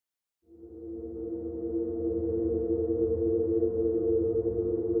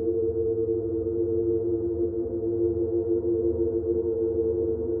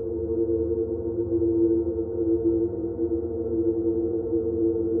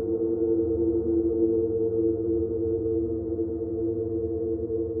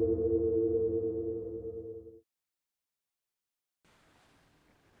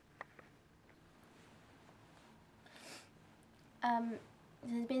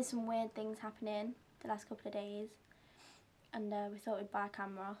been some weird things happening the last couple of days, and we thought we'd buy a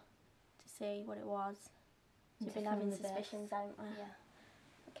camera to see what it was. So we've been having suspicions, haven't we? Yeah.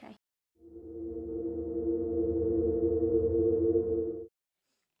 Okay.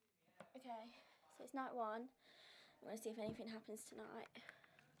 Okay, so it's night one. I'm going to see if anything happens tonight.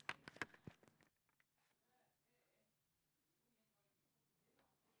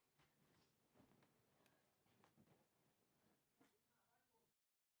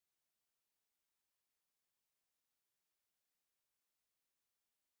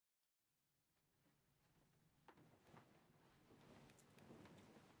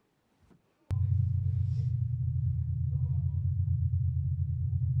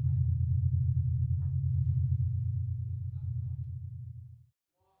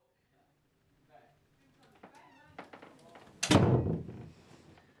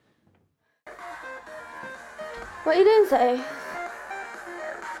 What are you doing, Sophie?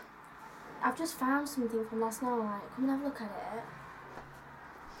 I've just found something from last night. Come and have a look at it.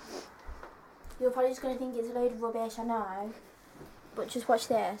 You're probably just going to think it's a load of rubbish, I know. But just watch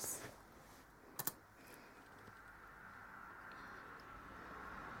this.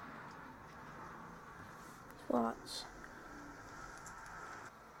 Just watch.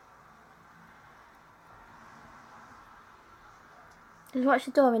 Just watch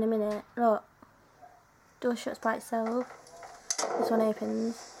the door in a minute. Look. Door shuts by itself. This one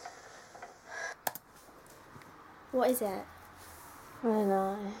opens. What is it? I don't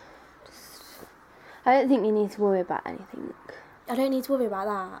know. I don't think you need to worry about anything. I don't need to worry about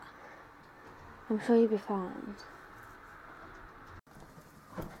that. I'm sure you'll be fine.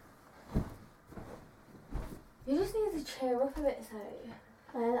 You just need to cheer up a bit, so.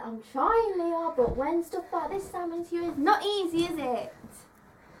 Well, I'm trying, Leah, but when stuff like this happens to you, it's not easy, is it?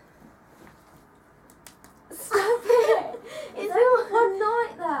 Stop it! It's only one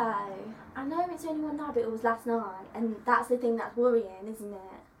night, though. I know it's only one night, but it was last night, and that's the thing that's worrying, isn't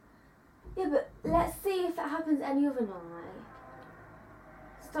it? Yeah, but let's see if it happens any other night.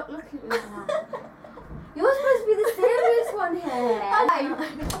 Stop looking at me like that. You're supposed to be the serious one here. I know.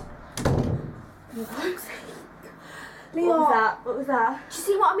 Leah, what was that? What was that? Do you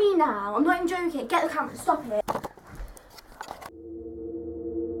see what I mean now? I'm not even joking. Get the camera. Stop it.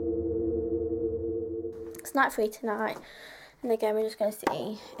 It's night 3 tonight, and again we're just going to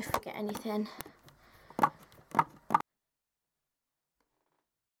see if we get anything.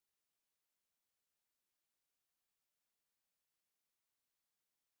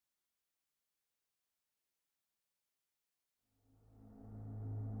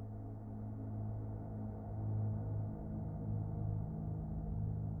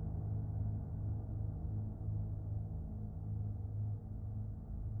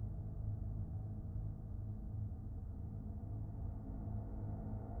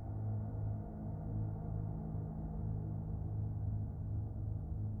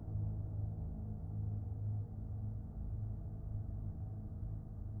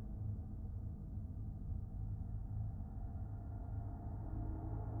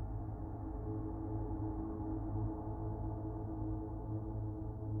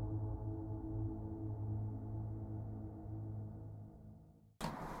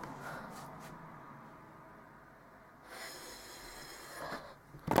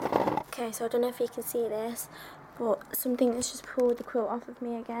 Okay, so I don't know if you can see this, but something has just pulled the quilt off of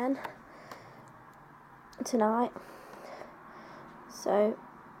me again tonight. So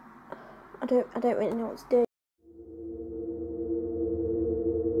I don't really know what to do.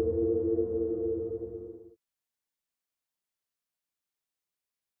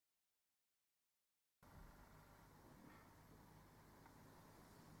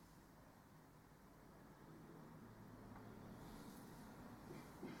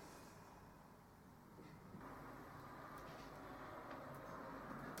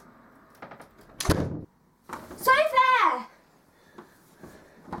 Sophie!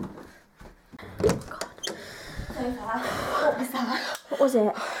 What was that? What was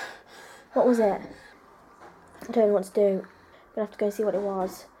it? What was it? I don't know what to do. I'm gonna have to go see what it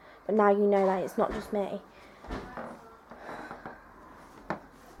was. But now you know that it's not just me.